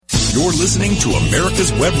You're listening to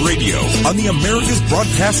America's Web Radio on the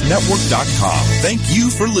AmericasBroadcastNetwork.com. Thank you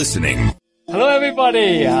for listening. Hello,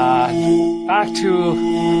 everybody. Back to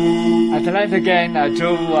Atlanta again. I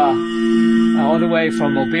drove all the way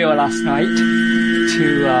from Mobile last night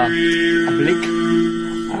to Blick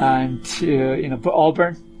and to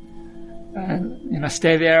Auburn, and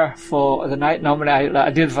stay there for the night. Normally, I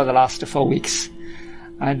did it for the last 4 weeks,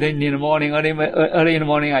 and then in the morning, early in the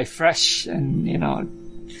morning, I fresh and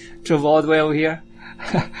drove all the way over here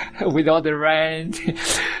with all the rain.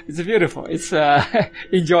 It's beautiful. It's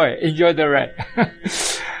enjoy the rain.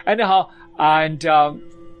 Anyhow, and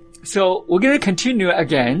so we're going to continue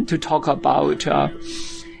again to talk about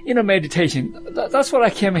meditation. That's what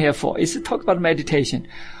I came here for, is to talk about meditation.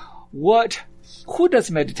 Who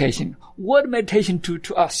does meditation? What meditation do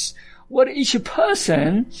to us? What each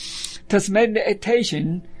person does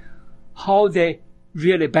meditation, how they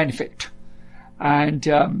really benefit. And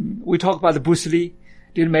we talk about the Bruce Lee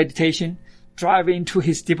did meditation, drive into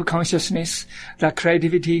his deeper consciousness, that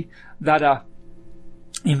creativity, that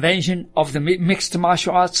invention of the mixed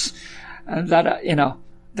martial arts, and that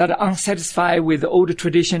that are unsatisfied with the old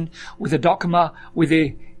tradition, with the dogma, with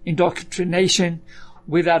the indoctrination,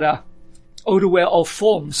 with that old way of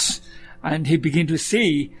forms, and he began to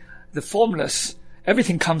see the formless.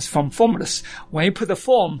 Everything comes from formless. When you put the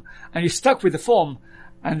form and you're stuck with the form,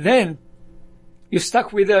 and then you're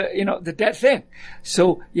stuck with the dead thing.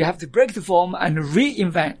 So you have to break the form and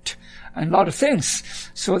reinvent a lot of things.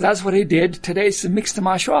 So that's what he did. Today's mixed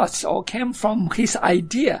martial arts all came from his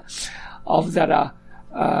idea of that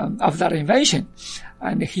invention,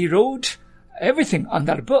 and he wrote everything on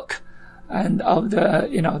that book, and of the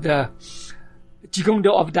the Qigong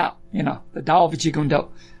Do of Tao, the Tao of Qigong Do.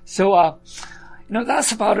 So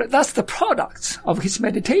that's the product of his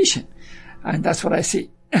meditation, and that's what I see.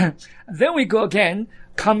 Then we go again,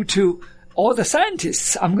 come to all the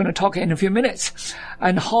scientists. I'm going to talk in a few minutes,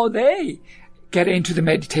 and how they get into the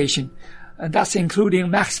meditation. And that's including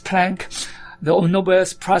Max Planck, the Nobel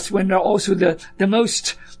Prize winner, also the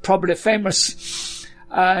most probably famous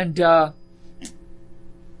and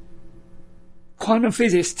quantum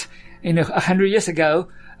physicist 100 years ago.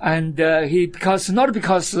 And not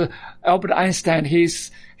because Albert Einstein, he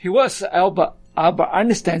was Albert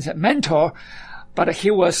Einstein's mentor, but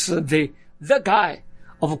he was the guy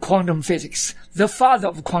of quantum physics, the father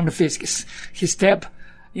of quantum physics. He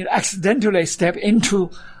accidentally stepped into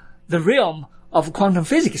the realm of quantum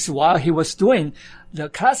physics while he was doing the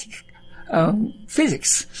classic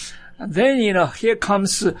physics. And then here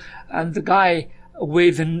comes the guy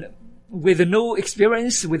with no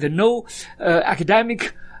experience, with no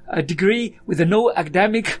academic degree, with no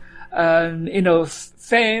academic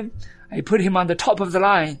fame. I put him on the top of the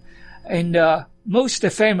line in the most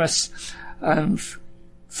famous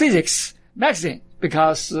physics magazine,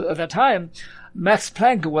 because at that time Max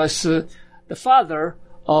Planck was the father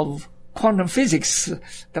of quantum physics,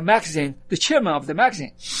 the magazine, the chairman of the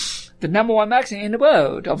magazine, the number one magazine in the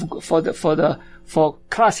world for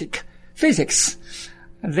classic physics.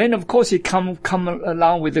 And then of course he come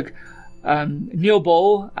along with the Niels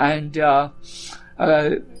Bohr and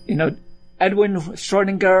Edwin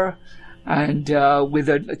Schrödinger, and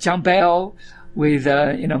with John Bell, with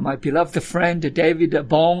my beloved friend David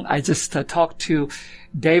Bohm. I just talked to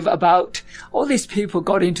Dave about all these people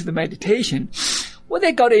got into the meditation. What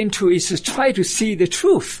they got into is to try to see the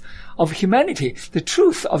truth of humanity, the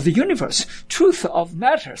truth of the universe, truth of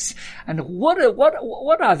matters, and what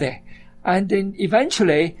are they? And then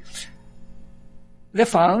eventually they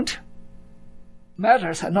found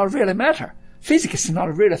matters are not really matter. Physics is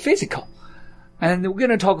not really physical. And we're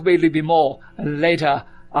going to talk a little bit more later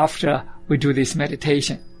after we do this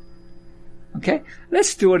meditation. Okay?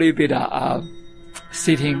 Let's do a little bit of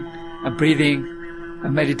sitting and breathing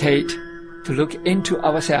and meditate to look into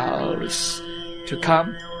ourselves, to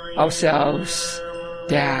calm ourselves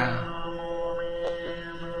down.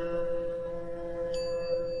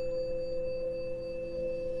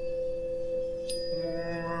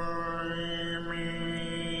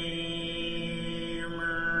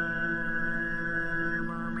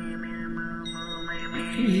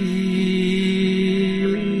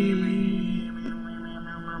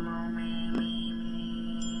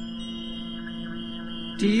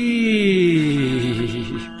 Deeply.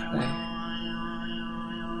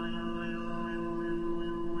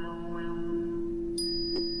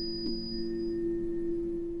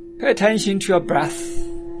 Pay attention to your breath.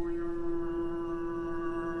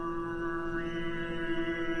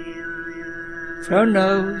 From your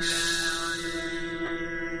nose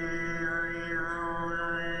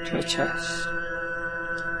to your chest.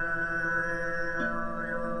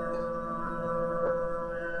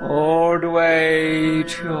 all the way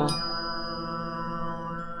to your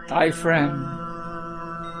diaphragm.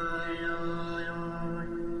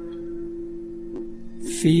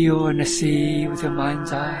 Feel and see with your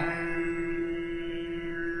mind's eye.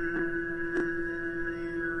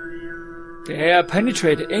 The air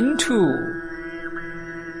penetrates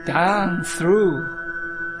down through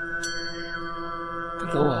the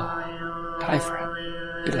lower diaphragm,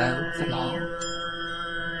 below the lung.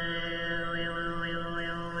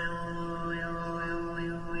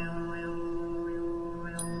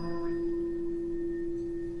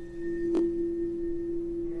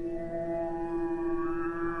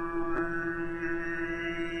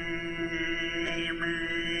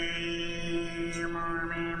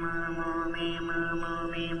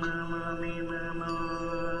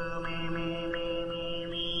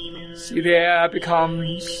 See, the air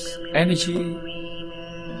becomes energy.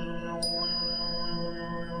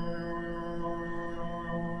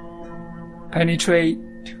 Penetrate,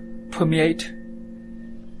 permeate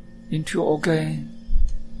into your organ,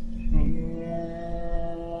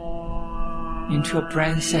 into your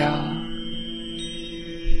brain cell,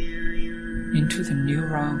 into the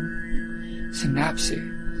neuron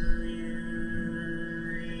synapses.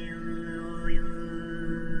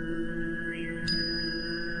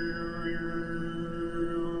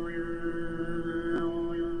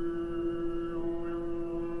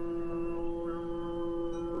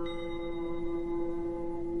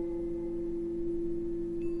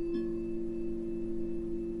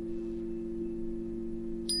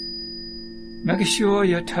 Make sure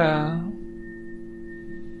your tail,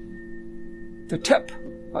 the tip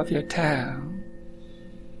of your tail,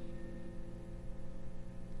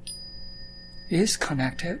 is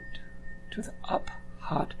connected to the up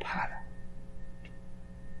hard palate.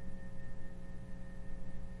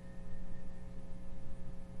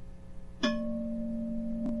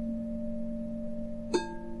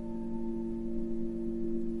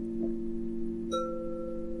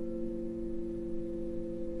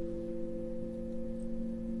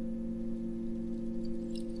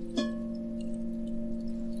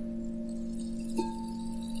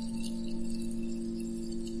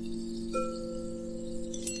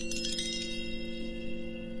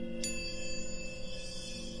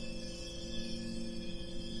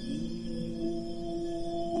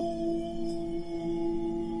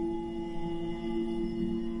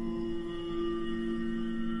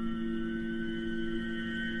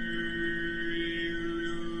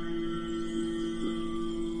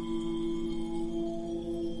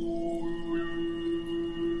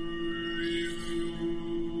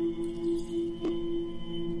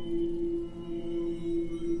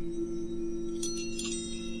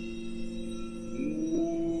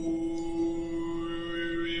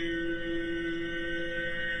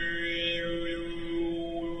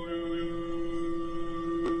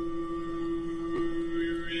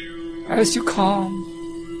 As you calm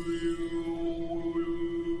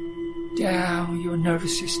down your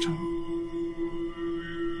nervous system,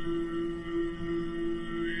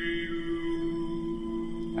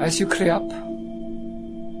 as you clear up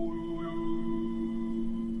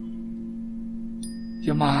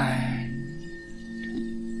your mind,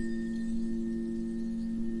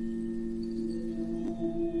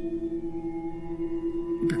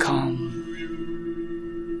 you become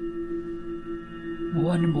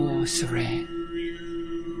more and more serene.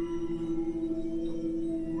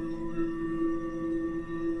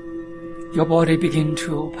 Your body begins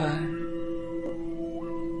to open.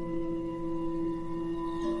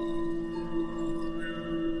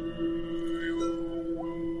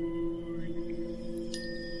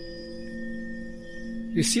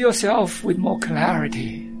 You see yourself with more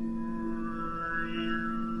clarity.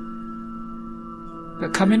 The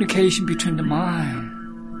communication between the mind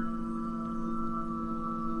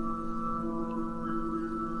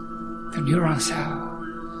the neuron cell,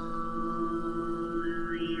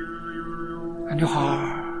 and your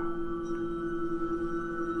heart,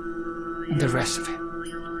 and the rest of it.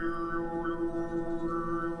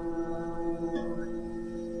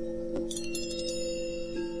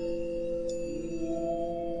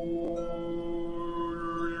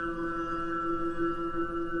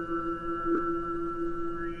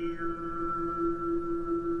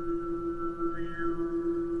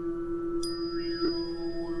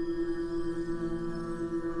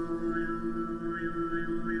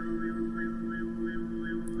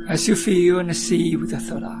 As you feel and see with the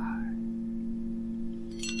third eye,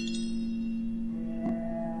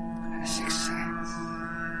 and the sixth sense,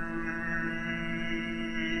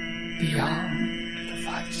 beyond the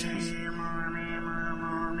five senses.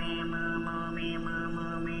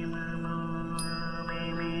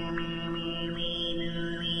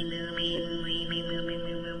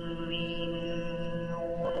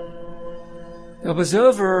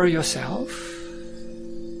 observe yourself.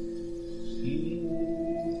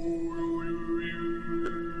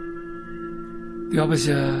 You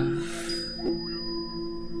observe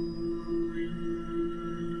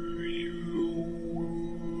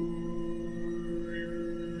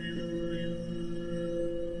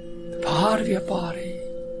the part of your body,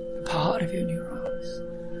 the part of your neurons,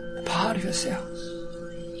 the part of your cells.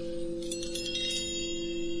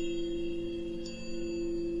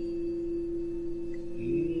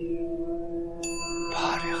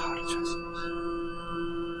 Part of your heart transmission.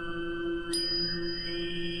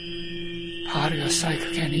 Part of your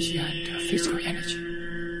psychic energy and physical energy.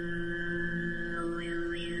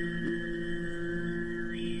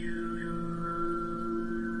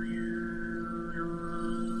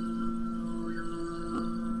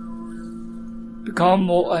 Become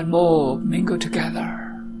more and more mingled together.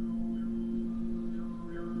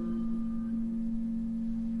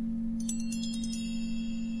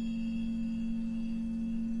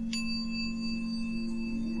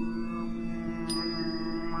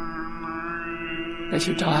 As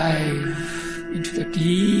you dive into the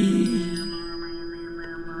deep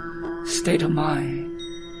state of mind,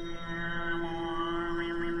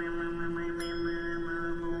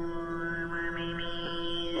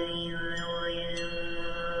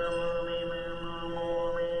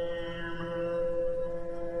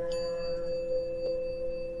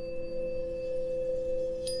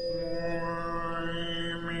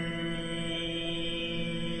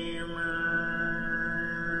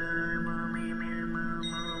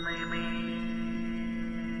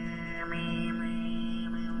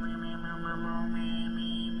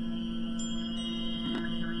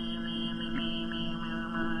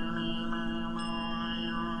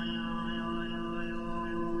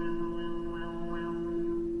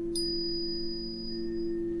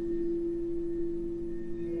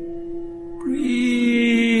 breathe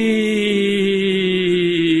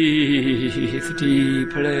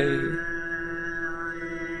deeply.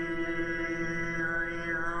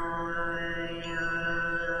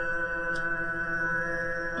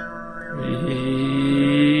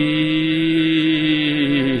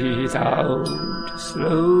 Breathe out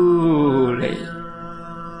slowly.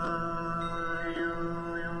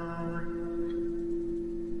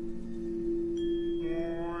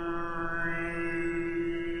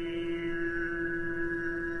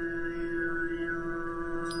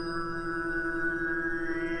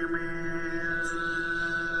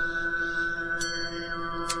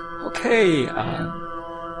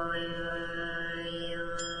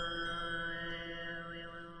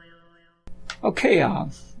 Okay,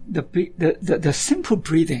 the simple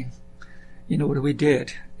breathing, what we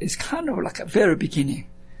did is kind of like a very beginning.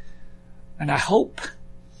 And I hope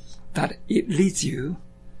that it leads you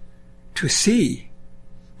to see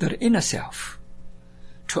the inner self,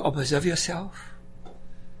 to observe yourself,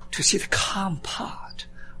 to see the calm part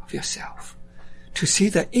of yourself, to see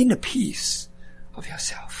the inner peace of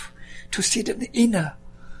yourself, to see the inner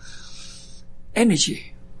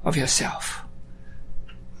energy of yourself.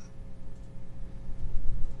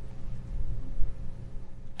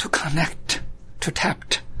 To connect, to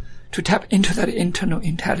tap into that internal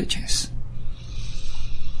intelligence.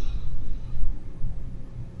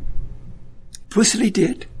 Bruce Lee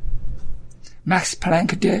did, Max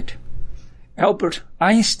Planck did, Albert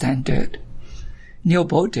Einstein did, Neil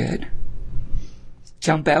Bohr did,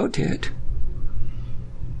 John Bell did,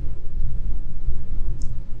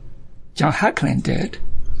 John Hackland did,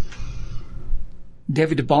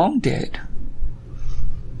 David Bohm did,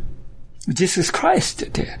 Jesus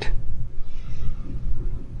Christ did,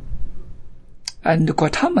 and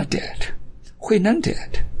Gautama did, Huinan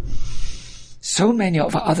did, so many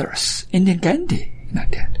of others, Indian Gandhi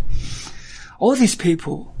did. All these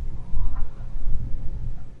people,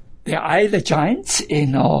 they are either giants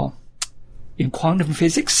in quantum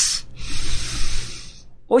physics,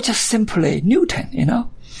 or just simply Newton,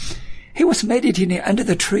 He was meditating under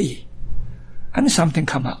the tree, and something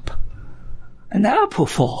come up. An apple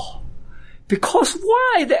fall. Because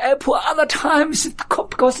why the apple other times?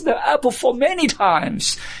 Because the apple fall many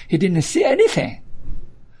times. He didn't see anything.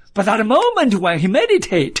 But at the moment when he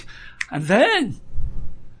meditate, and then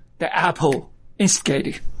the apple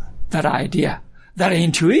instigated that idea, that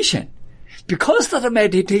intuition. Because of the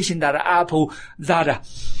meditation, that apple, that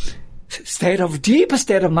deep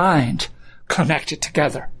state of mind connected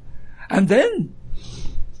together. And then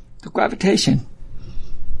the gravitation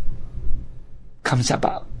comes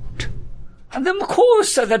about. And then, of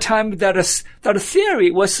course, at the time that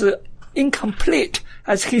theory was incomplete,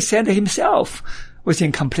 as he said himself, was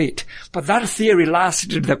incomplete. But that theory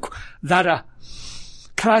lasted, that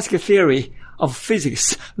classical theory of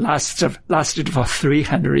physics lasted for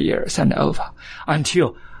 300 years and over,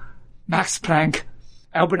 until Max Planck,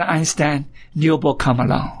 Albert Einstein, Niels Bohr come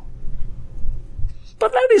along.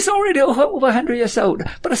 But that is already over 100 years old.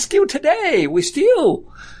 But still today, we still,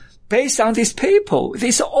 based on these people,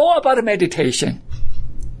 this is all about meditation.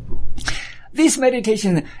 This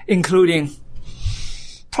meditation, including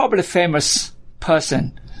probably famous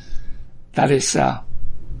person, that is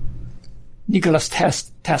Nikola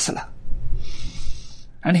Tesla.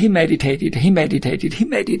 And he meditated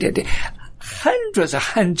hundreds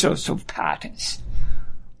of patterns,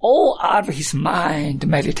 all out of his mind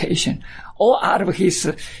meditation, all out of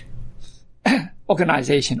his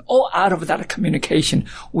organization, all out of that communication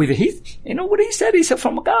with his, what he said is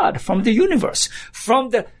from God, from the universe,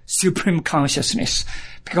 from the supreme consciousness,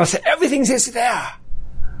 because everything is there.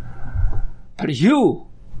 But you,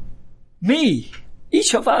 me,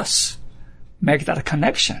 each of us make that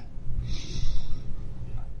connection.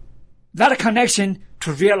 That connection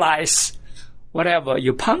to realize whatever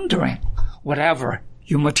you're pondering, whatever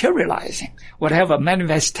you're materializing, whatever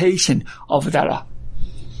manifestation of that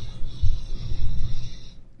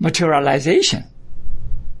materialization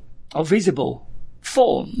of visible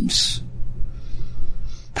forms,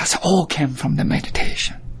 that's all came from the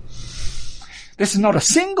meditation. There's not a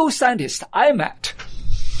single scientist I met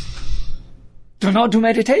do not do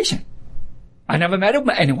meditation. I never met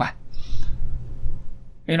anyone.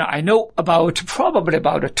 I know probably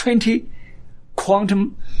about 20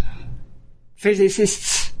 quantum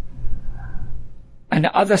physicists and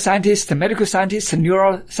other scientists, medical scientists,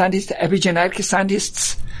 neuroscientists, epigenetic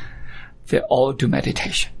scientists. They all do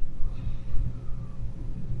meditation.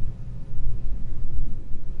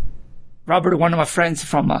 Robert, one of my friends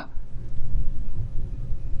from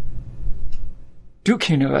Duke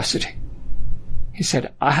University, he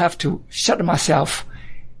said, I have to shut myself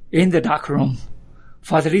in the dark room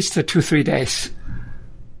for at least 2-3 days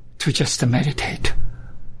to just meditate.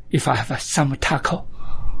 If I have some tackle,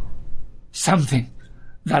 something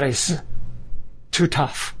that is too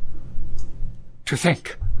tough to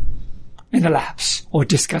think in the labs or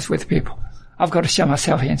discuss with people, I've got to shut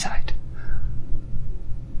myself inside.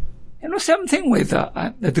 Same thing with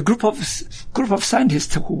the group of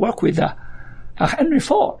scientists who work with Henry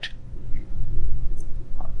Ford.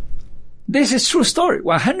 This is true story.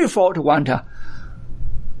 When Henry Ford wanted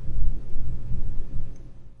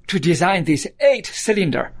to design this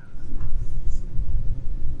 8-cylinder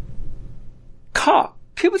car,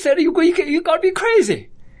 people said, you got to be crazy.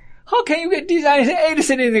 How can you design an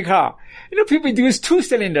 8-cylinder car? People use 2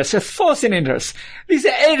 cylinders, 4 cylinders. This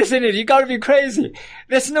is 8 cylinders. You got to be crazy.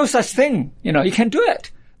 There's no such thing. You can do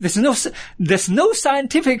it. There's no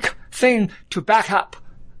scientific thing to back up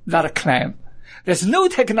that claim. There's no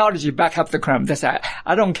technology back up the claim.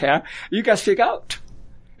 I don't care. You guys figure out.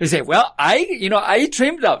 You say, well, I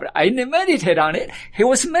dreamed of it. I meditated on it. He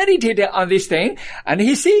was meditating on this thing, and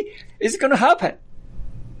he see it's going to happen.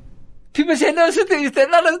 People say, no,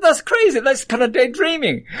 that's crazy. That's kind of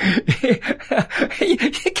daydreaming. You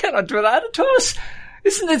cannot do that to us.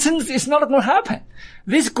 It's not going to happen.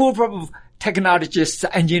 This group of technologists,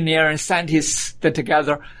 engineers, scientists, that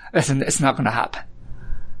together, it's not going to happen.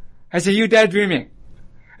 I say, you daydreaming.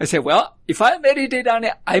 I say, well, if I meditate on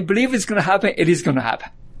it, I believe it's going to happen. It is going to happen.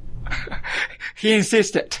 He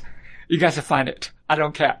insisted. You guys find it. I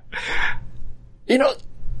don't care.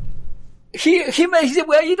 He said,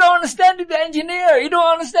 well, you don't understand the engineer. You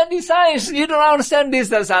don't understand the science. You don't understand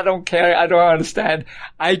this. I don't care. I don't understand.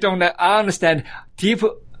 I understand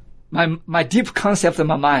my deep concept of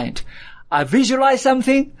my mind. I visualize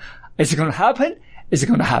something. It's going to happen. It's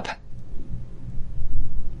going to happen.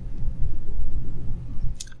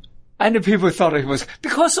 And the people thought it was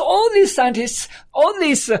because all these scientists, all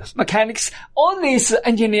these mechanics, all these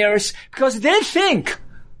engineers, because they think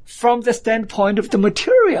from the standpoint of the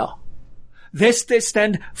material. They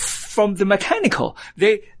stand from the mechanical.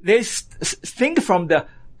 They think from the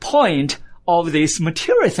point of these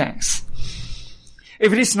material things.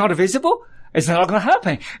 If it is not visible, it's not going to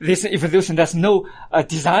happen. If there's no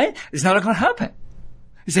design, it's not going to happen.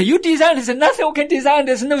 You say, you design, there's nothing we can design,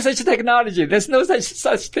 there's no such technology, there's no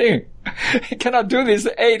such thing. You cannot do this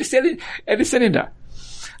 8 cylinder.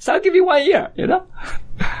 So I'll give you 1 year,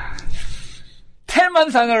 10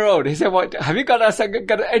 months on the road. He said, what, have you got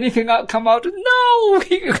anything come out? No!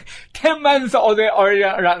 10 months already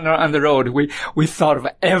on the road. We thought of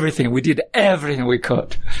everything. We did everything we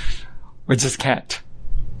could. We just can't.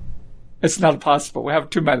 It's not possible. We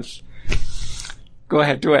have 2 months. Go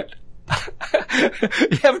ahead, do it.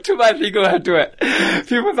 You have 2 months, you go ahead, do it.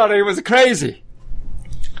 People thought he was crazy.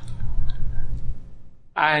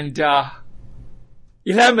 And,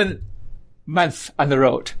 11 months on the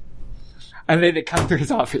road. And then they come to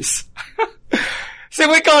his office. So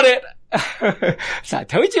we got it. So I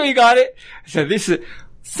told you we got it. So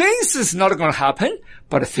things is not going to happen,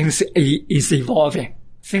 but things is evolving.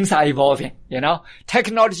 Things are evolving,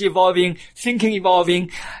 technology evolving, thinking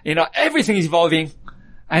evolving, everything is evolving.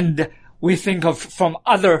 And we think of from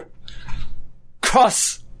other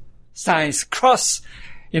cross science, cross,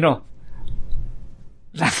 language,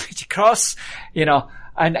 cross,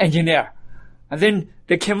 and engineer. And then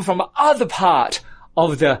they came from other part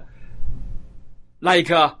of the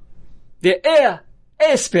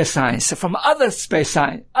airspace science, from other space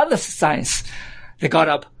science, other science. They got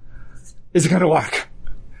up. It's going to work.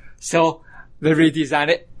 So they redesigned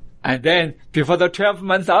it. And then before the 12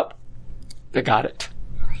 months up, they got it.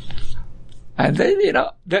 And then,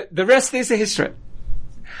 the rest is history.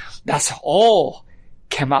 That's all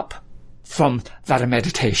came up from that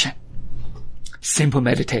meditation. Simple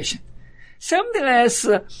meditation. Something as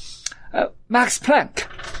Max Planck.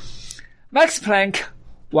 Max Planck,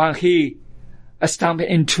 when he stumbled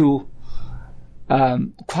into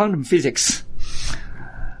quantum physics,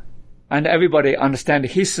 and everybody understand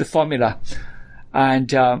his formula,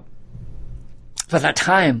 and for that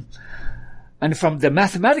time, and from the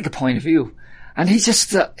mathematical point of view, and he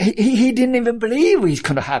just he didn't even believe it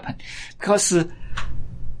could happen, because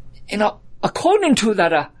according to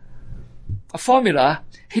that formula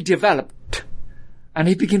he developed, and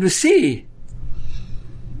he began to see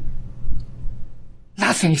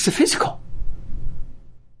nothing is physical.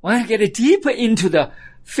 When you get deeper into the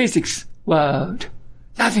physics world,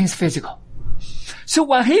 nothing is physical. So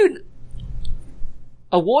when he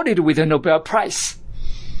awarded with a Nobel Prize,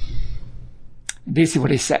 this is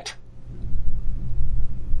what he said.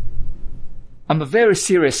 I'm a very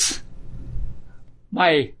serious,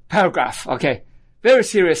 my paragraph, okay, very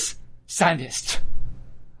serious scientist.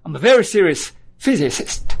 I'm a very serious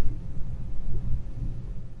physicist.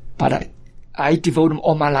 But I devote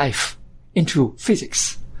all my life into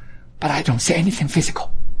physics. But I don't see anything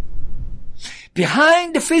physical.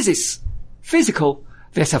 Behind the physical,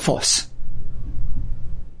 there's a force.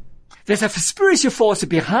 There's a spiritual force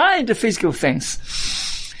behind the physical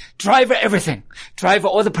things. Drive everything. Drive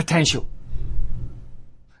all the potential.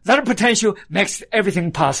 That potential makes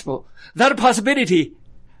everything possible. That possibility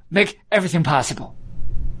makes everything possible.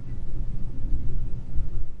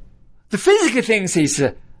 The physical things is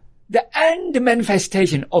the end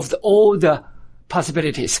manifestation of all the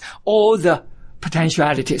possibilities, all the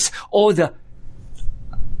potentialities, all the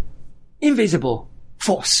invisible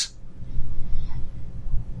force.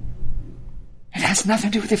 It has nothing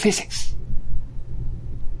to do with the physics.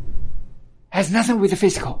 It has nothing with the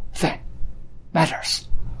physical thing. Matters.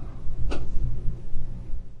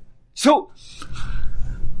 So,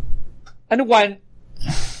 and when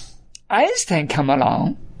Einstein came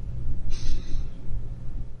along,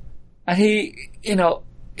 and he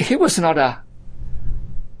was not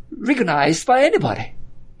recognized by anybody.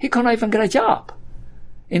 He couldn't even get a job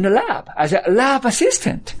in the lab as a lab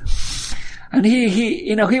assistant. And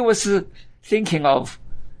he was thinking of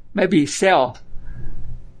maybe sell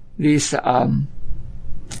this,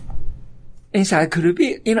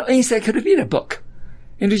 encyclopedia book.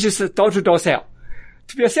 And just a door-to-door sale.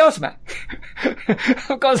 To be a salesman.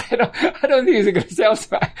 Of course, I don't think he's a good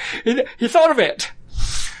salesman. He thought of it.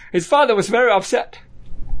 His father was very upset.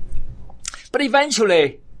 But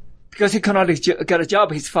eventually, because he could not get a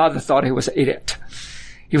job, his father thought he was an idiot.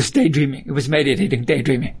 He was daydreaming. He was meditating,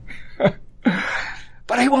 daydreaming.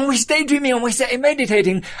 But when he's daydreaming and he's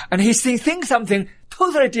meditating, and he's thinking something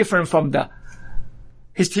totally different from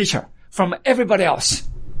his teacher, from everybody else.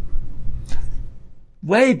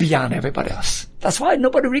 Way beyond everybody else. That's why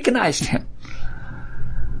nobody recognized him.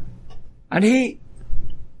 And he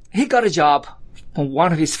got a job from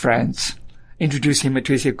one of his friends, introduced him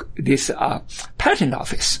to this patent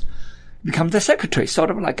office, become the secretary, sort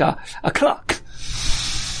of like a clerk.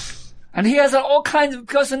 And he has all kinds of,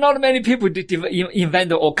 because not many people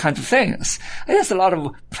invent all kinds of things. He has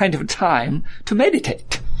plenty of time to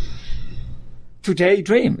meditate, to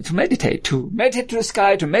daydream, to meditate to the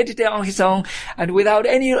sky, to meditate on his own, and without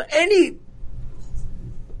any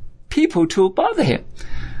people to bother him.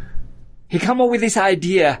 He come up with this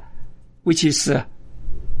idea, which is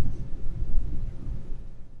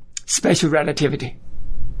special relativity.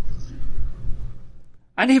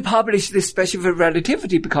 And he published this special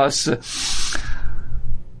relativity because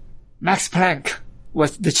Max Planck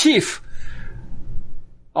was the chief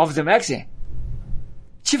of the magazine,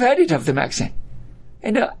 chief editor of the magazine.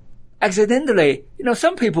 And accidentally,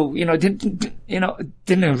 some people, didn't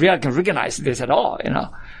recognize this at all,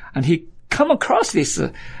 and he come across this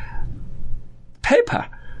paper,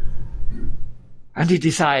 and he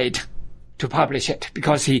decided to publish it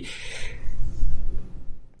because he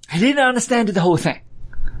didn't understand the whole thing.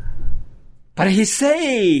 But he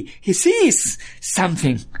sees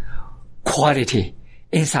something quality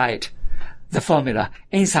inside the formula,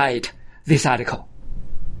 inside this article.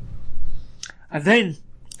 And then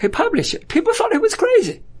he published it. People thought he was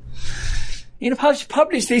crazy.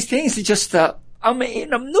 Publish these things, just,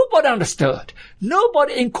 nobody understood.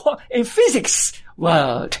 Nobody in physics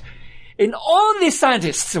world, in all the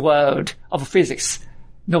scientists' world of physics,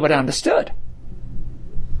 nobody understood.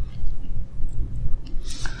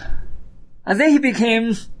 And then he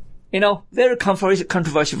became, very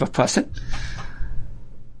controversial person.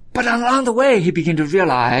 But along the way, he began to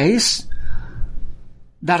realize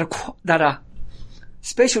that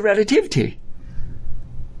special relativity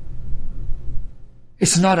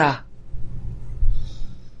is not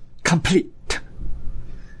complete.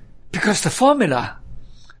 Because the formula,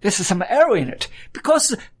 there's some error in it.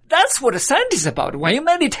 Because that's what a scientist is about. When you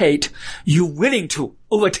meditate, you're willing to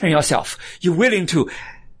overturn yourself. You're willing to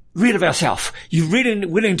rid of yourself. You're really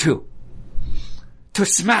willing to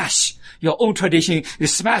smash your own tradition, you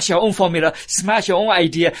smash your own formula, smash your own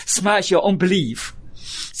idea, smash your own belief,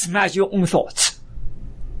 smash your own thoughts.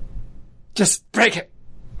 Just break it.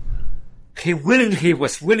 He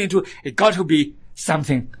was willing to, it got to be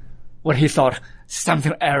something, what he thought,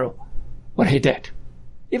 something error, what he did.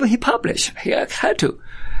 Even he published, he had to.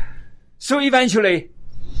 So eventually,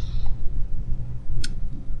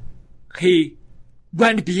 he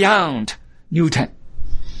went beyond Newton.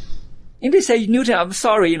 And they say, Newton, I'm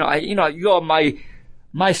sorry, you're my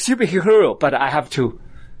superhero, but I have to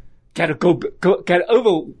get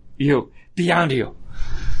over you, beyond you.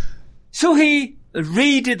 So he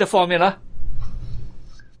redid the formula,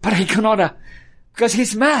 but he could not, because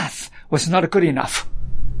his math was not good enough.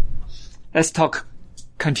 Let's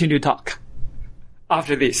continue talk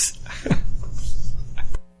after this.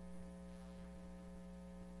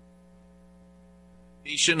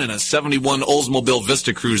 In a 71 Oldsmobile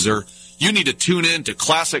Vista Cruiser, you need to tune in to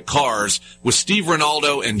Classic Cars with Steve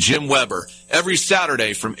Ronaldo and Jim Weber every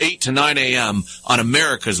Saturday from 8 to 9 a.m. on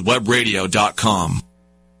americaswebradio.com.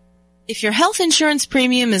 If your health insurance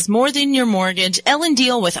premium is more than your mortgage, Ellen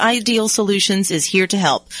Deal with Ideal Solutions is here to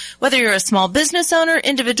help. Whether you're a small business owner,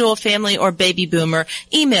 individual, family, or baby boomer,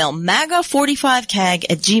 email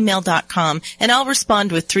maga45cag@gmail.com and I'll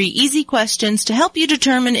respond with 3 easy questions to help you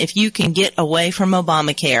determine if you can get away from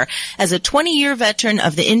Obamacare. As a 20-year veteran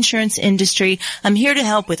of the insurance industry, I'm here to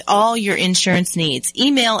help with all your insurance needs.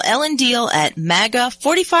 Email Ellen Deal at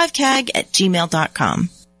maga45cag@gmail.com.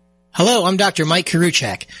 Hello, I'm Dr. Mike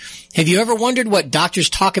Karuchak. Have you ever wondered what doctors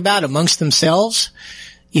talk about amongst themselves?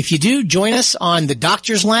 If you do, join us on the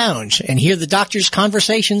Doctor's Lounge and hear the doctors'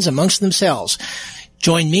 conversations amongst themselves.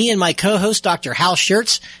 Join me and my co-host, Dr. Hal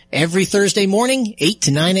Schertz, every Thursday morning, 8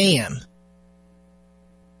 to 9 a.m.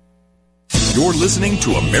 You're listening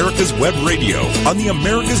to America's Web Radio on the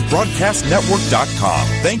AmericasBroadcastNetwork.com.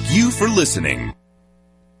 Thank you for listening.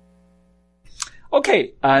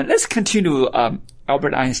 Okay, let's continue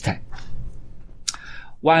Albert Einstein.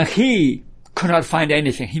 When he could not find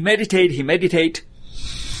anything, he meditate.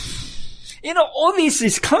 All this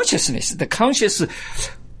is consciousness, the conscious,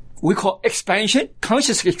 we call expansion,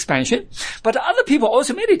 conscious expansion, but other people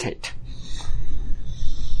also meditate.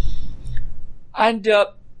 And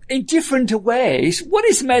in different ways. What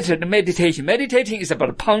is meditation? Meditating is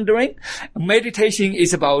about pondering. Meditation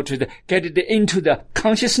is about getting into the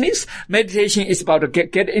consciousness. Meditation is about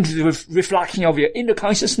get into the reflection of your inner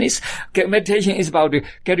consciousness. Meditation is about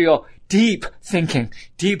get your deep thinking,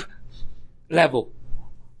 deep level.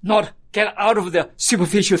 Not get out of the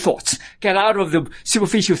superficial thoughts. Get out of the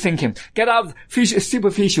superficial thinking. Get out of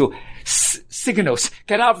superficial signals.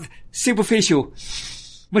 Get out of superficial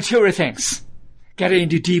material things. Get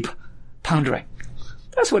into deep pondering.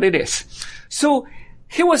 That's what it is. So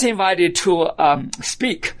he was invited to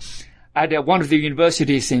speak at one of the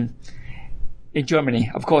universities in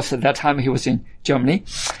Germany. Of course, at that time he was in Germany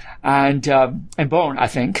and Bonn, I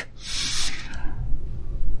think.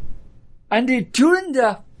 And during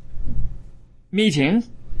the meeting,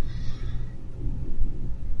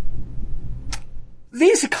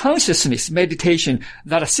 this consciousness meditation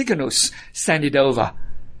that signals send it over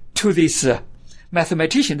to this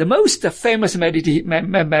mathematician, the most famous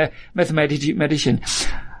mathematician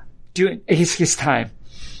during his time,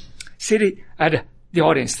 sitting at the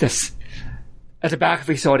audience, at the back of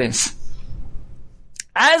his audience.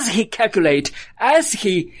 As he calculate, as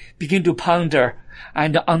he begin to ponder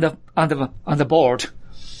and on the board,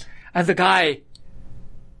 and the guy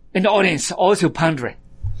in the audience also pondering.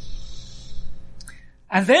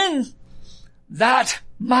 And then that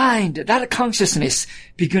mind, that consciousness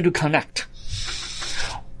begin to connect.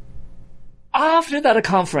 After that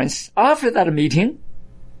conference, after that meeting,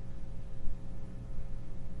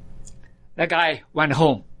 the guy went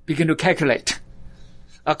home, began to calculate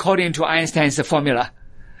according to Einstein's formula.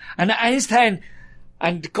 And Einstein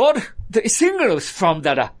and got the signals from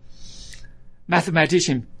that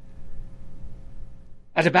mathematician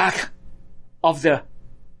at the back of the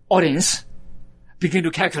audience, begin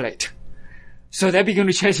to calculate. So they begin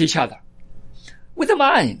to chase each other with the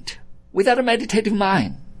mind, with that meditative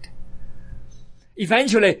mind.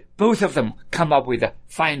 Eventually, both of them come up with the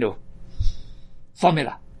final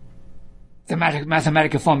formula, the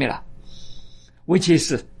mathematical formula, which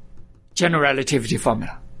is general relativity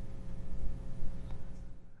formula.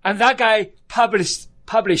 And that guy published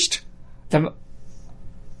the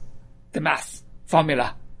math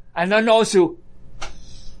formula. And then also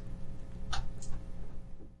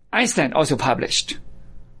Einstein also published.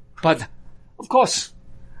 But of course,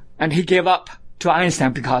 and he gave up to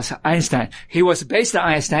Einstein because he was based on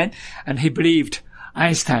Einstein, and he believed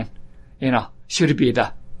Einstein, should be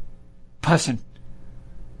the person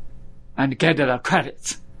and get the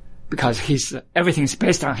credit because everything's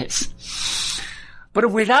based on his.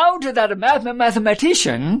 But without that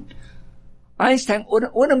mathematician, Einstein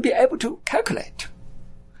wouldn't be able to calculate.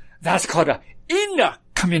 That's called inner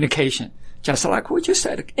communication, just like we just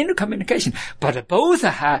said, inner communication. But both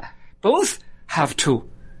have to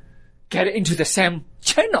get into the same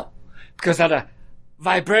channel because that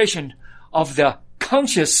vibration of the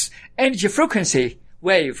conscious energy frequency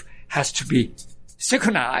wave has to be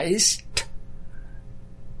synchronized.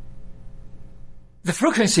 The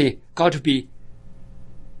frequency got to be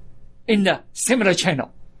in a similar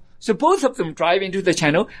channel. So both of them drive into the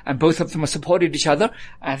channel and both of them supported each other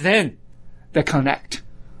and then they connect.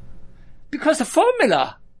 Because the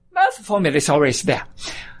math formula is always there.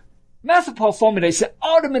 Math formula is the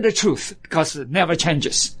ultimate truth because it never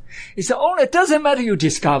changes. It doesn't matter you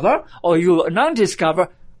discover or you non-discover,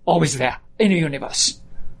 always there in the universe.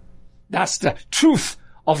 That's the truth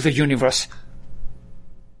of the universe.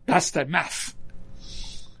 That's the math.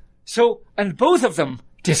 So, and both of them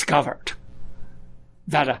discovered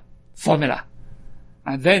that formula.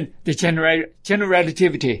 And then the general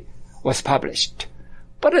relativity was published.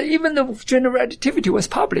 But even though general relativity was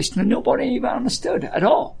published, nobody even understood at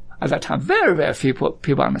all. At that time, very, very few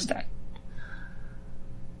people understand.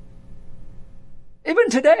 Even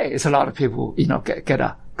today, it's a lot of people,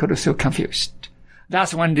 get so confused.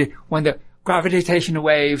 That's when the gravitational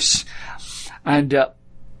waves and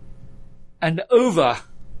over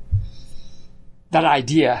that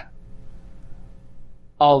idea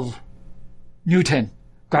of Newton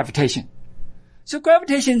gravitation. So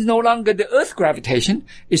gravitation is no longer the Earth gravitation,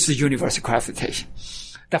 it's the universal gravitation.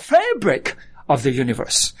 The fabric of the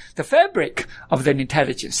universe, the fabric of the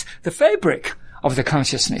intelligence, the fabric of the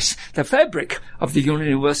consciousness, the fabric of the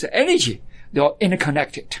universal energy, they are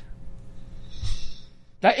interconnected.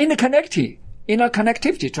 That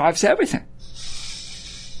interconnectivity drives everything.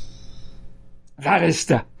 That is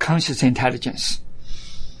the conscious intelligence.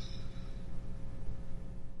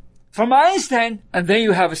 From Einstein, and then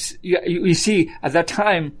you see at that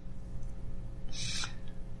time,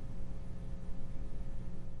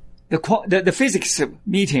 the physics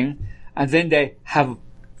meeting, and then they have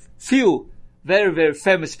few very, very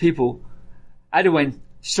famous people, Edwin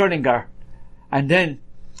Schrödinger, and then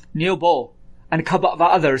Niels Bohr, and a couple of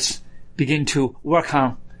others begin to work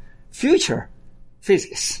on future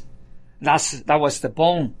physics. That was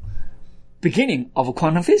the beginning of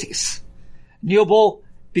quantum physics. Niels Bohr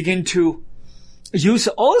began to use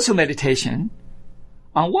also meditation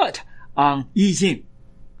on what? On I Ching.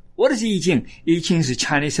 What is I Ching? I Ching is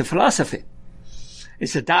Chinese philosophy.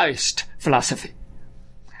 It's a Taoist philosophy.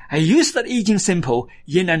 I use that I Ching symbol,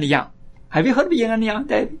 yin and yang. Have you heard of yin and yang,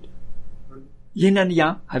 David? Yin and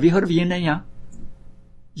yang. Have you heard of yin and yang?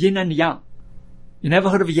 Yin and yang. You never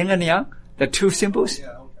heard of yin and yang? The two symbols?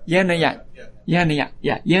 Yeah, okay. Yin and yang. Yeah. Yin and yang.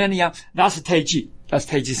 Yeah, yin and yang. That's Taiji. That's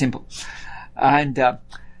Taiji symbol. And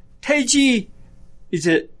Taiji is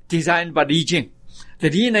designed by Li Jing.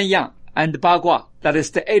 The yin and yang and the bagua, that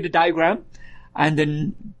is the 8 diagram, and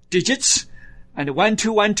the digits, and 1,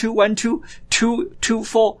 2, 1, 2, 1, 2, 2, 2,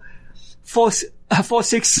 4, 4,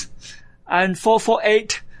 6, and 4, 4,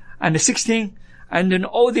 8, and 16, and then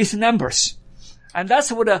all these numbers. And that's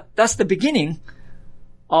the beginning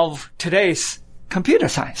of today's computer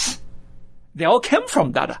science. They all came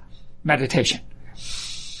from that meditation.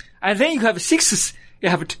 And then you have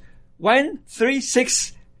 1, 3,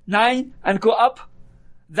 6, 9, and go up.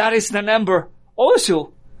 that is the number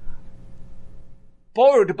also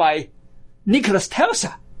borrowed by Nikola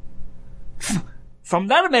Tesla. From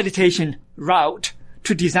that meditation route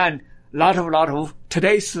to design a lot of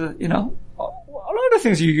today's, a lot of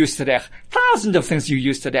things you use today, thousands of things you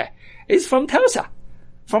use today, is from Tesla,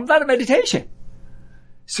 from that meditation.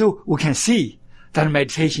 So we can see that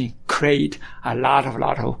meditation create a lot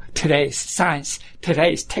of today's science,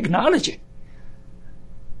 today's technology.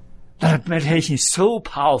 That meditation is so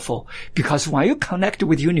powerful because when you connect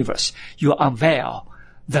with the universe, you unveil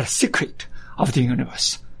the secret of the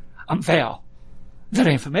universe, unveil the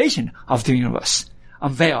information of the universe,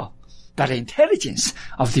 unveil that intelligence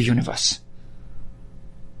of the universe.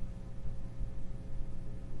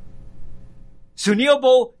 So Neil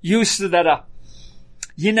Bohr used that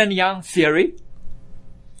yin and yang theory.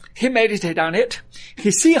 He meditated on it.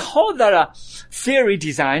 He see how that theory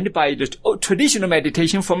designed by the traditional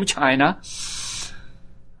meditation from China,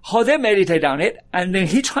 how they meditate on it, and then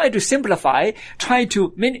he tried to simplify, try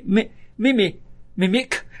to mimic,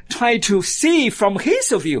 try to see from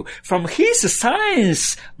his view, from his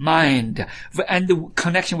science mind, and the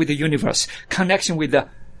connection with the universe, connection with the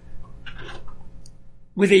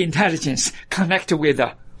intelligence, connect with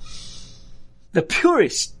the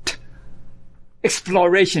purest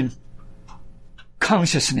exploration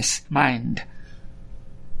consciousness mind,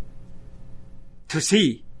 to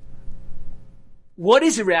see what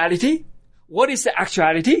is reality, what is the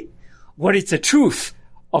actuality, what is the truth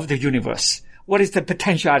of the universe, what is the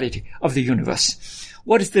potentiality of the universe,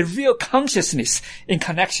 what is the real consciousness in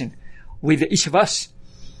connection with each of us.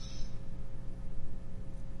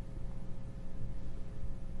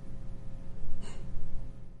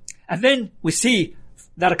 And then we see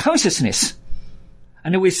that consciousness,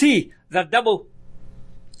 and we see that double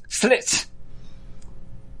slits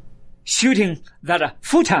shooting that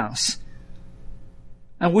photons,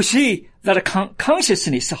 and we see that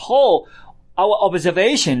consciousness, how our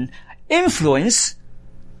observation influence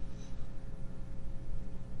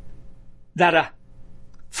that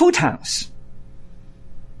photons.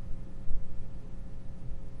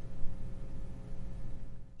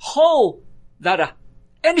 How that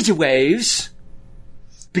energy waves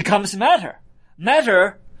becomes matter.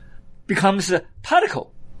 Matter becomes a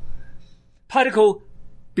particle. Particle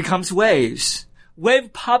becomes waves.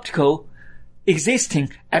 Wave particle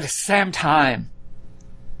existing at the same time.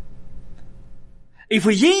 If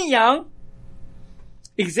yin-yang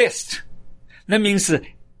exist, that means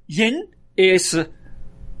yin is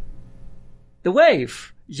the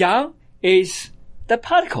wave, yang is the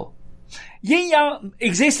particle. Yin-yang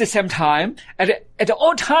exist at the same time, at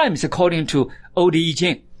all times, according to old I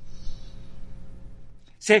Ching.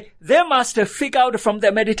 Say, they must figure out from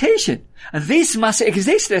their meditation, and this must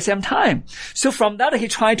exist at the same time. So from that, he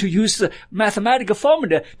tried to use the mathematical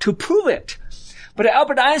formula to prove it. But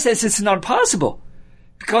Albert Einstein says it's not possible,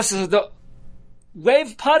 because the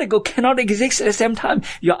wave particle cannot exist at the same time.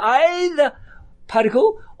 You're either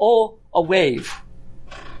particle or a wave.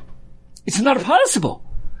 It's not possible.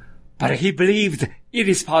 But he believed it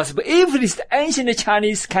is possible. If it is the ancient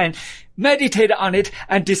Chinese can meditate on it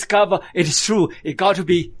and discover it is true, it got to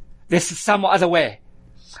be there's some other way.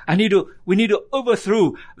 We need to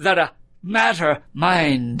overthrow that matter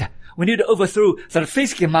mind. We need to overthrow that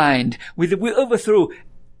physical mind. We overthrow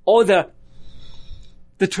all the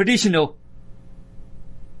traditional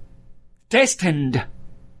destined,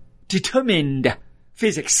 determined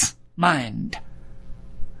physics mind.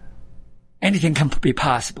 Anything can be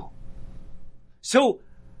possible. So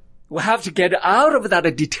we have to get out of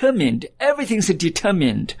that determined, everything's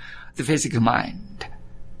determined, the physical mind,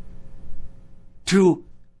 to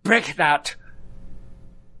break that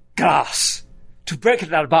glass, to break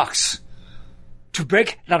that box, to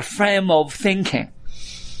break that frame of thinking.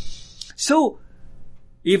 So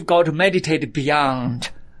you've got to meditate beyond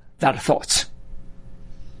that thought.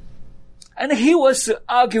 And he was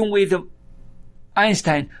arguing with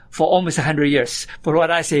Einstein for almost 100 years. But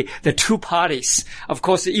what I say, the two parties, of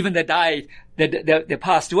course, even they died, they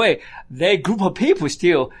passed away. The two group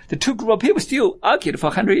of people still argued for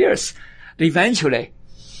 100 years. Eventually,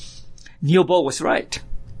 Neil Bohr was right.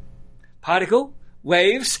 Particle,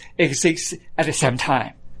 waves exist at the same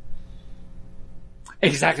time.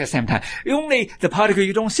 Exactly the same time. Only the particle,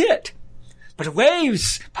 you don't see it. But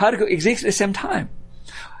waves, particle exist at the same time.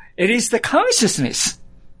 It is the consciousness.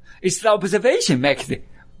 It's the observation makes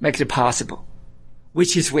it possible.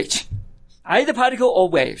 Which is which? Either particle or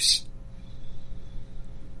waves.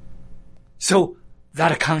 So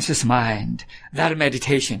that conscious mind, that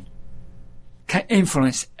meditation can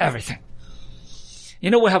influence everything.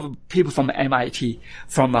 We have people from MIT,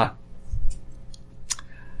 from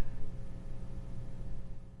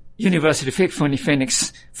University,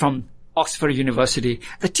 Phoenix, from Oxford University,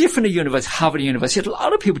 the different universities, Harvard University, a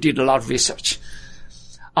lot of people did a lot of research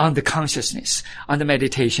on the consciousness, on the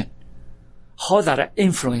meditation, how that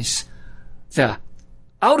influence the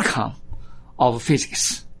outcome of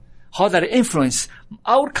physics, how that influence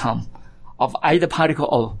outcome of either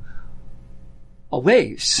particle or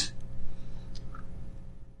waves,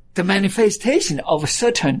 the manifestation of a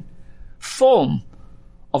certain form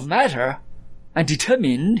of matter, and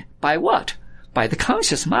determined by what? By the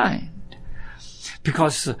conscious mind.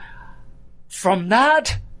 Because from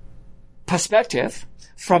that perspective,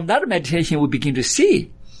 from that meditation, we begin to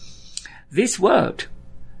see this world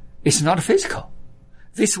is not physical.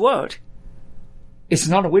 This world is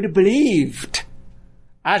not what we believed.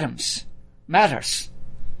 Atoms, matters,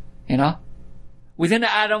 Within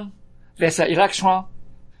the atom, there's an electron,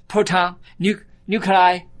 proton,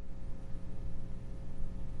 nuclei.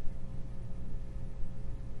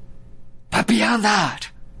 But beyond that,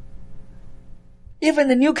 even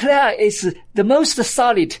the nuclei is the most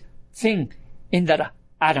solid thing in that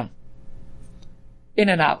atom. In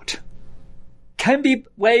and out. Can be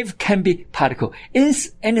wave, can be particle. In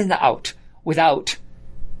and out without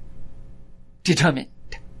determined.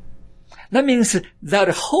 That means that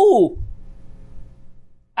the whole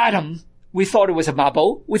atom, we thought it was a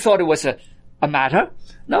bubble, we thought it was a matter.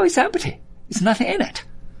 No, it's empty. There's nothing in it.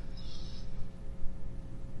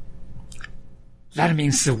 That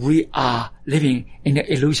means we are living in an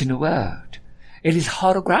illusional world. It is a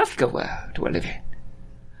holographic world we're living in.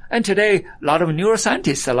 And today, a lot of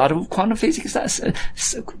neuroscientists, a lot of quantum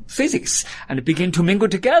physics, and begin to mingle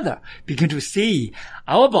together, begin to see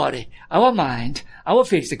our body, our mind, our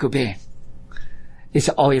physical being. It's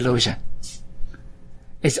all illusion.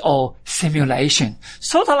 It's all simulation.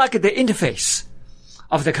 Sort of like the interface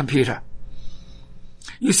of the computer.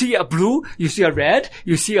 You see a blue, you see a red,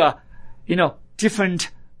 you see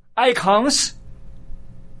different icons.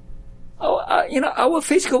 Our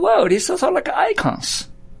physical world is sort of like icons.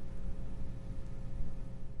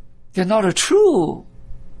 They're not true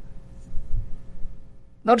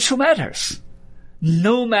matters.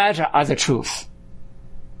 No matter are the truth.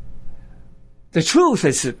 The truth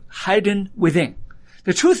is hidden within.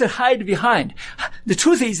 The truth is hidden behind. The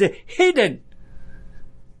truth is hidden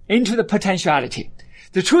into the potentiality.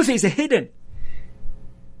 The truth is hidden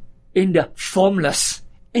in the formless,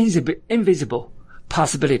 invisible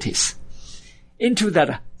possibilities, into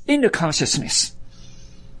that inner consciousness,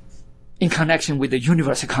 in connection with the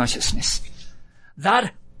universal consciousness.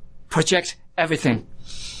 That projects everything.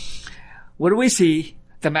 What do we see?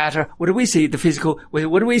 The matter. What do we see? The physical.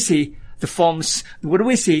 What do we see? The forms. What do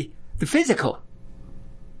we see? The physical.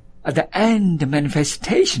 At the end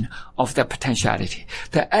manifestation of the potentiality,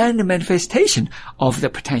 the end manifestation of the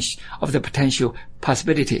potential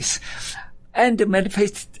possibilities, and the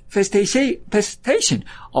manifestation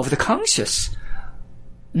of the consciousness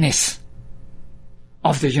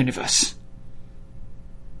of the universe.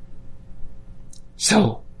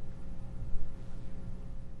 So,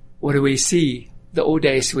 what do we see? The old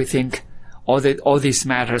days we think all these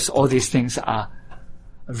matters, all these things are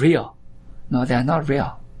real. No, they are not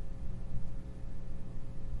real.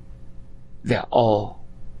 They're all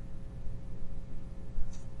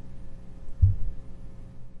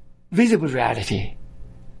visible reality,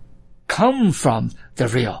 come from the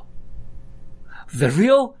real. The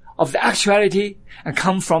real of the actuality and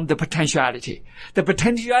come from the potentiality. The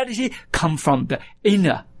potentiality come from the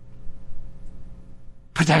inner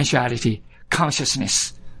potentiality,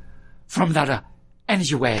 consciousness, from that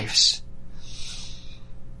energy waves.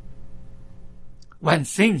 When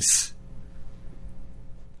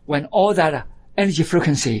all that energy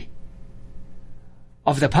frequency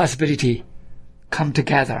of the possibility come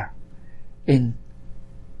together in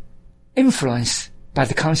influence by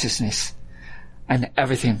the consciousness, and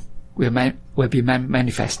everything will be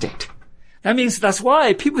manifested. That means that's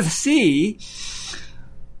why people see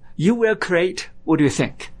you will create what do you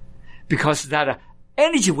think? Because that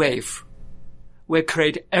energy wave will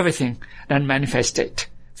create everything that manifested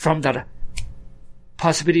from that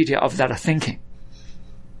possibility of that thinking.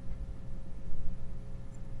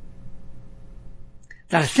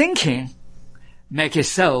 That thinking make it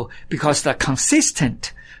so because the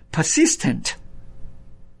consistent, persistent,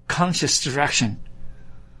 conscious direction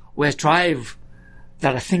will drive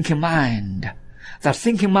that thinking mind. That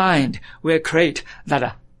thinking mind will create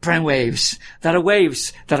that brain waves,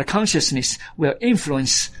 that consciousness will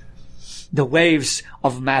influence the waves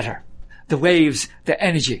of matter, the waves, the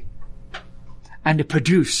energy, and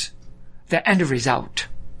produce the end result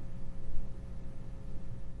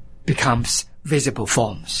becomes visible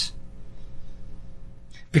forms.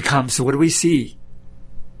 becomes what we see.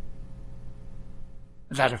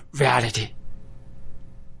 That reality.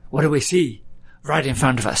 What do we see right in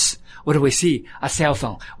front of us? What do we see? A cell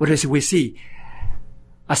phone. What do we see?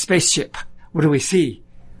 A spaceship. What do we see?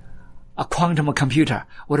 A quantum computer.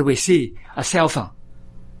 What do we see? A cell phone.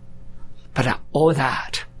 But all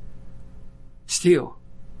that, still,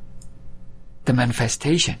 the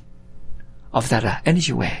manifestation of that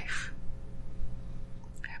energy wave,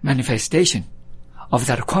 manifestation of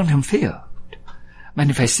that quantum field,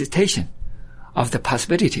 manifestation of the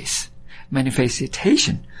possibilities,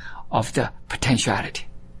 manifestation of the potentiality.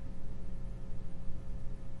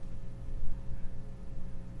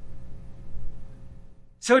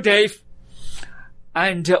 So Dave,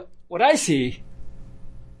 and what I see,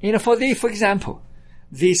 for example,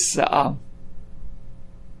 this a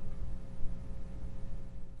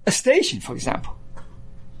station, for example.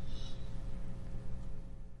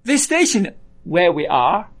 This station where we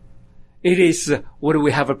are, it is what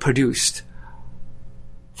we have produced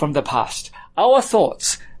from the past. Our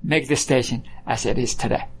thoughts make the station as it is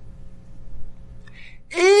today.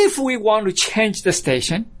 If we want to change the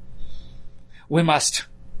station, we must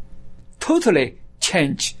totally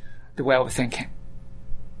change the way of thinking.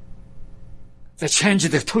 Change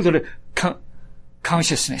the total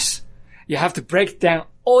consciousness. You have to break down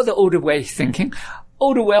all the old way of thinking,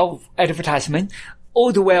 old way of advertisement,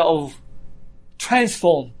 old way of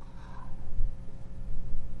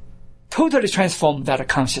totally transform that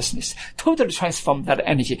consciousness, totally transform that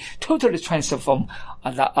energy, totally transform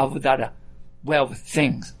that way of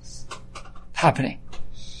things happening.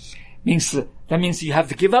 That means you have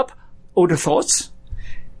to give up old thoughts,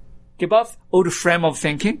 give up old frame of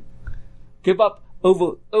thinking, give up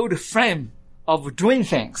old frame of doing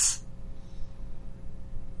things.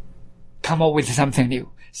 Come up with something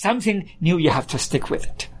new. Something new, you have to stick with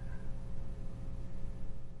it.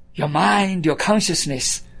 Your mind, your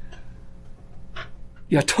consciousness,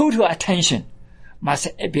 your total attention must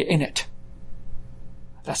be in it.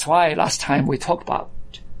 That's why last time we talked about,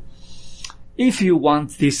 if you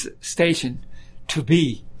want this station to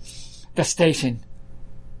be the station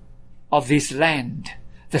of this land,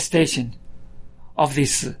 the station of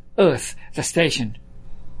this earth, the station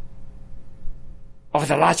of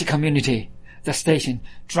the large community, the station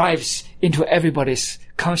drives into everybody's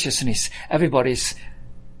consciousness, everybody's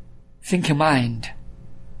thinking mind.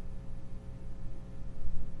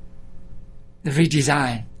 The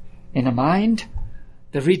redesign in the mind,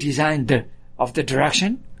 the redesign of the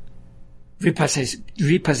direction,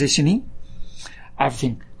 repositioning,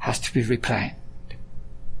 everything has to be replanned.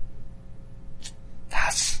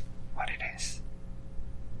 That's what it is.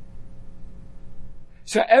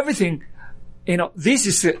 So everything,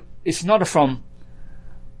 this is not from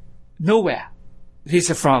nowhere.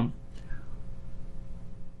 This is from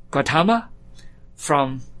Gautama,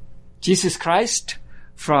 from Jesus Christ,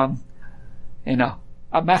 from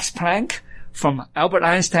Max Planck, from Albert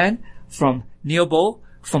Einstein, from Niels Bohr,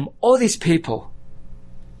 from all these people,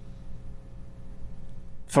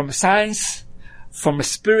 from science, from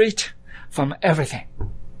spirit, from everything.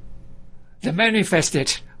 They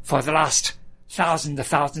manifested for the last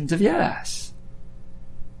thousands of years.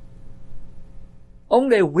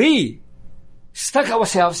 Only we stuck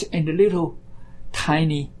ourselves in the little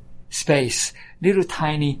tiny space, little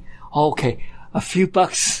tiny, a few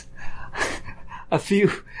bucks, a few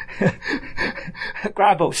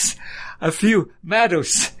grabbles, a few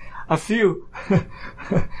medals, a few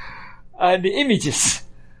and images.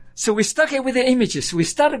 So we stuck it with the images. We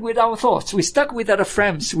stuck with our thoughts. We stuck with our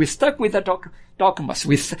frames. We stuck with the dogmas.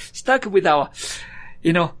 We stuck with our,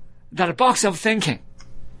 that box of thinking.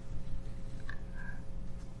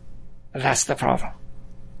 That's the problem.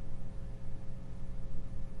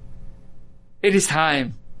 It is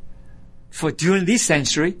time for during this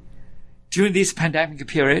century, during this pandemic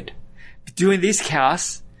period, during this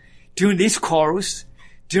chaos, during this quarrels,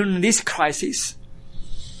 during this crisis,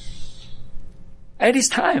 it is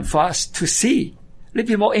time for us to see a little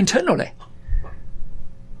bit more internally.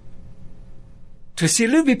 To see a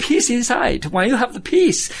little bit peace inside. When you have the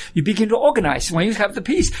peace, you begin to organize. When you have the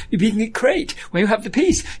peace, you begin to create. When you have the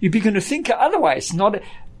peace, you begin to think otherwise, not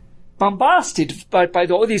bombarded by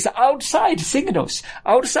all these outside signals,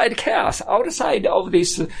 outside chaos, outside of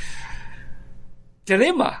this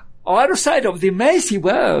dilemma, or outside of the messy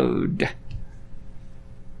world.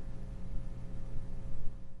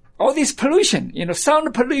 All this pollution,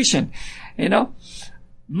 sound pollution,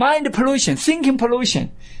 mind pollution, thinking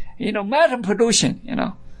pollution, matter pollution,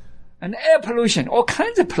 and air pollution, all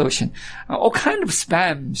kinds of pollution, all kinds of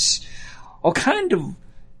spams, all kinds of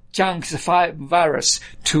junk, virus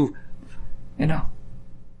to,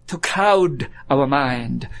 to cloud our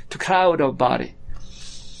mind, to cloud our body,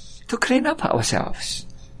 to clean up ourselves.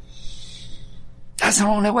 That's the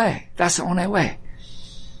only way. That's the only way.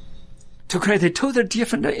 To create a total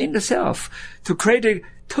different inner self, to create a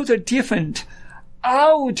total different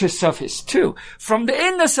outer surface too, from the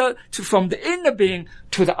inner being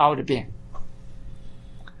to the outer being.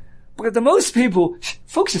 Because the most people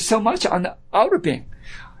focus so much on the outer being.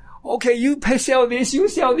 Okay, you sell this, you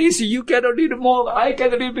sell this, you get a little more, I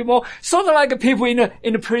get a little bit more. Sort of like people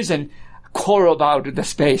in the prison quarrel about the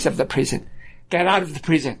space of the prison. Get out of the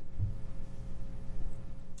prison.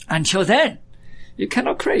 Until then, you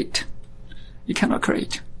cannot create. You cannot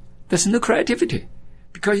create. There's no creativity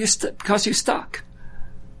because you're stuck.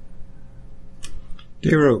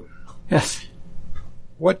 Diru. Yes.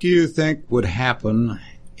 What do you think would happen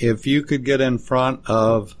if you could get in front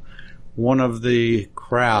of one of the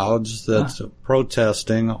crowds that's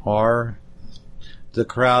protesting or the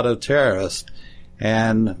crowd of terrorists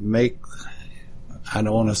and make, I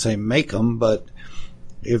don't want to say make them, but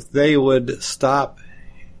if they would stop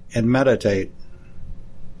and meditate,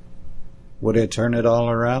 would it turn it all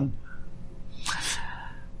around?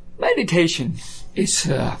 Meditation is,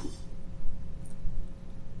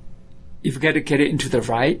 if you got to get it into the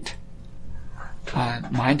right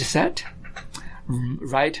mindset,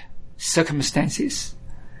 right circumstances,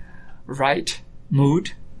 right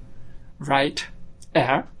mood, right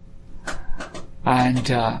air,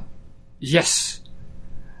 and yes,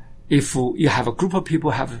 if you have a group of people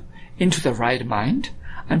have into the right mind,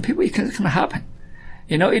 and people, it can happen.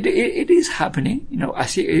 You know, it is happening. You know, I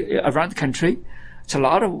see around the country, it's a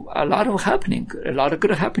lot of happening, a lot of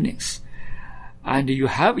good happenings. And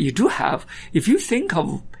you do have, if you think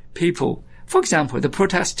of people, for example, the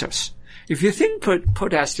protesters, if you think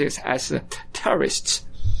protesters as terrorists,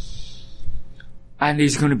 and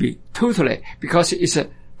it's going to be totally, because it's a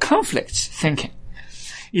conflict thinking.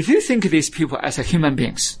 If you think these people as human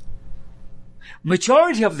beings,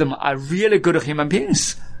 majority of them are really good human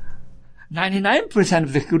beings. 99%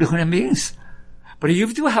 of the good human beings. But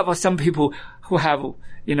you do have some people who have,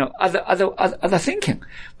 you know, other thinking.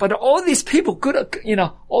 But all these people, good, you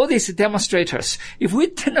know, all these demonstrators, if we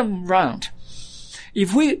turn them around,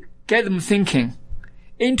 if we get them thinking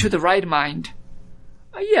into the right mind,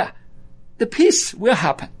 the peace will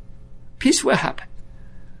happen. Peace will happen.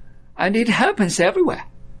 And it happens everywhere.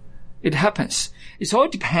 It happens. It all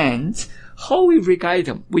depends how we regard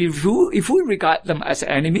them. If we regard them as an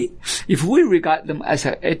enemy, if we regard them as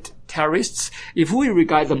terrorists, if we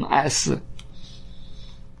regard them as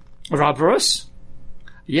robbers,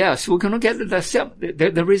 yes, we're going to get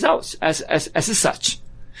the results as such.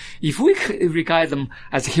 If we regard them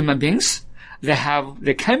as human beings, they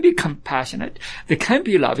can be compassionate, they can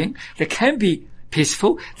be loving, they can be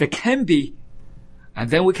peaceful, they can be, and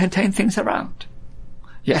then we can turn things around.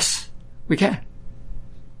 Yes, we can.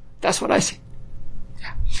 That's what I see.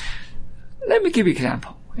 Yeah. Let me give you an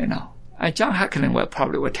example, you know. And John Hackling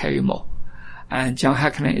probably will tell you more. And John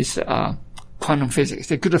Hackling is quantum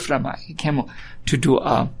physics, a good friend of mine. He came to do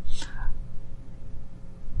a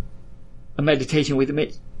meditation with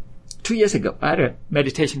me 2 years ago at a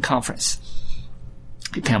meditation conference.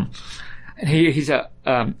 He came, and he's a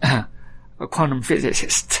quantum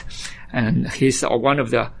physicist, and he's one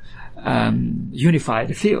of the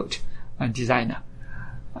unified field designer.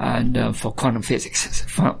 And for quantum physics,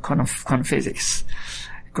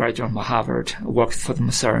 graduate from Harvard, worked for the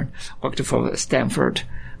CERN, worked for Stanford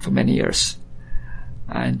for many years.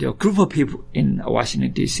 And a group of people in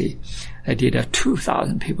Washington, D.C., they did a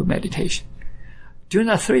 2,000 people meditation. During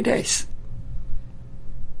that 3 days,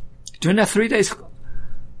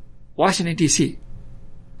 Washington, D.C.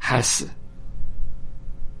 has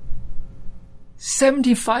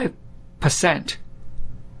 75%,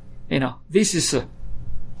 you know, this is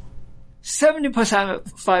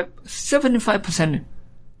 75%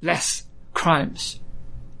 less crimes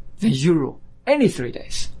than Europe any 3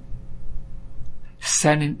 days.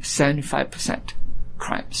 75%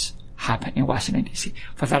 crimes happen in Washington, D.C.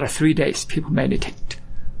 For that 3 days, people meditate.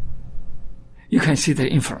 You can see the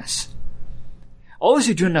influence.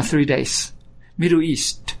 Also during the 3 days, Middle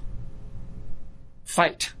East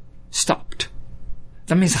fight stopped.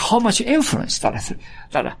 That means how much influence that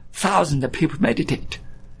 1,000 people meditate.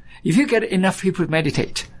 If you get enough people to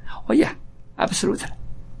meditate, oh yeah, absolutely.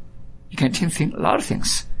 You can think a lot of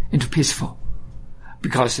things into peaceful.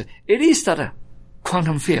 Because it is that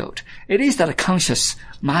quantum field. It is that conscious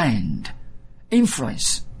mind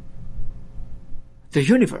influence the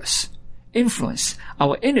universe, influence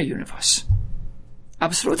our inner universe.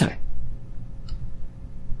 Absolutely.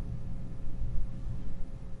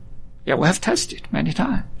 Yeah, we have tested many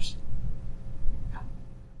times.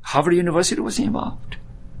 Harvard University was involved.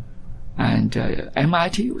 And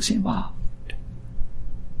MIT was involved.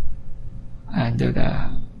 And the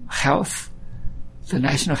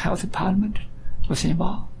National Health Department was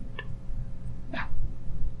involved. Yeah.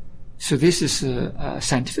 So this is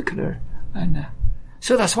scientifically, and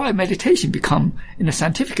so that's why meditation become in the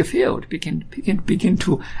scientific field begin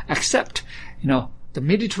to accept, the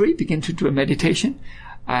military begin to do a meditation,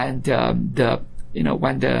 and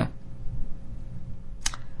when the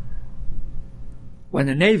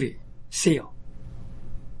Navy SEAL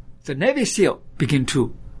begin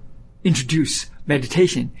to introduce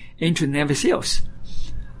meditation into the Navy SEALs,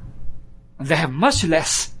 they have much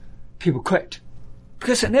less people quit.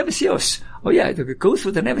 Because the Navy SEALs, they go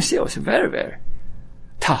through the Navy SEALs very, very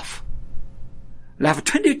tough. They have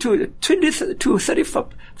 20 to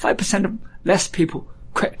 35% less people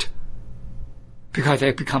quit. Because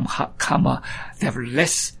they become calmer, they have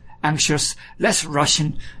less anxious, less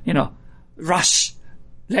rushing, rush,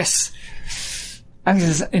 less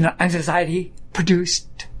anxiety produced.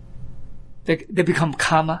 They become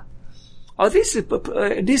calmer. This is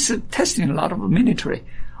testing a lot of military.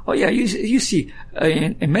 You see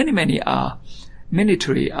in many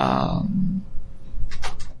military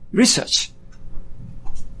research.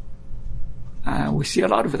 We see a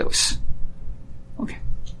lot of those. Okay.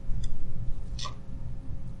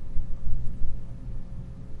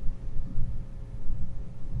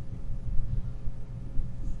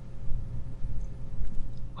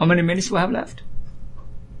 How many minutes we have left?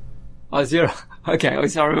 0. Okay,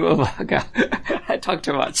 sorry. Okay. I talked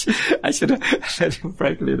too much. I should have let him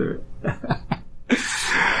break a little bit. I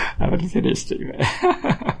haven't finished it.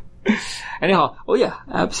 Anyhow,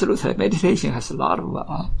 absolutely. Meditation has a lot of,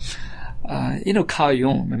 Carl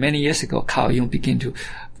Jung, many years ago, Carl Jung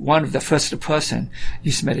one of the first person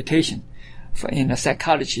used meditation in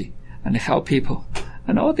psychology and help people.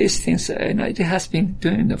 And all these things, it has been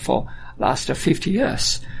doing it for last 50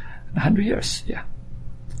 years, 100 years, yeah.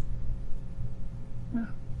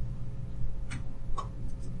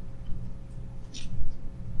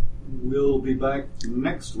 We'll be back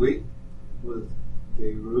next week with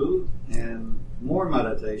Guru and more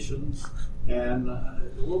meditations, and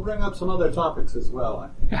we'll bring up some other topics as well, I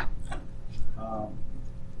think. Yeah.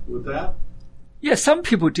 With that? Yeah, some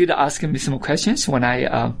people did ask me some questions when I,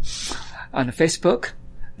 on Facebook,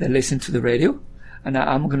 they listen to the radio, and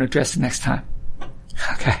I'm going to address it next time.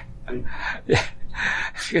 Okay. Yeah.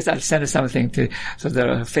 Because I'll send something the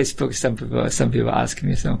Facebook, some people ask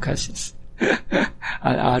me some questions.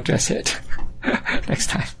 I'll address it next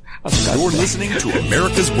time. You're listening to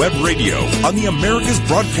America's Web Radio on the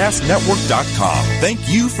AmericasBroadcastNetwork.com. Thank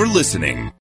you for listening.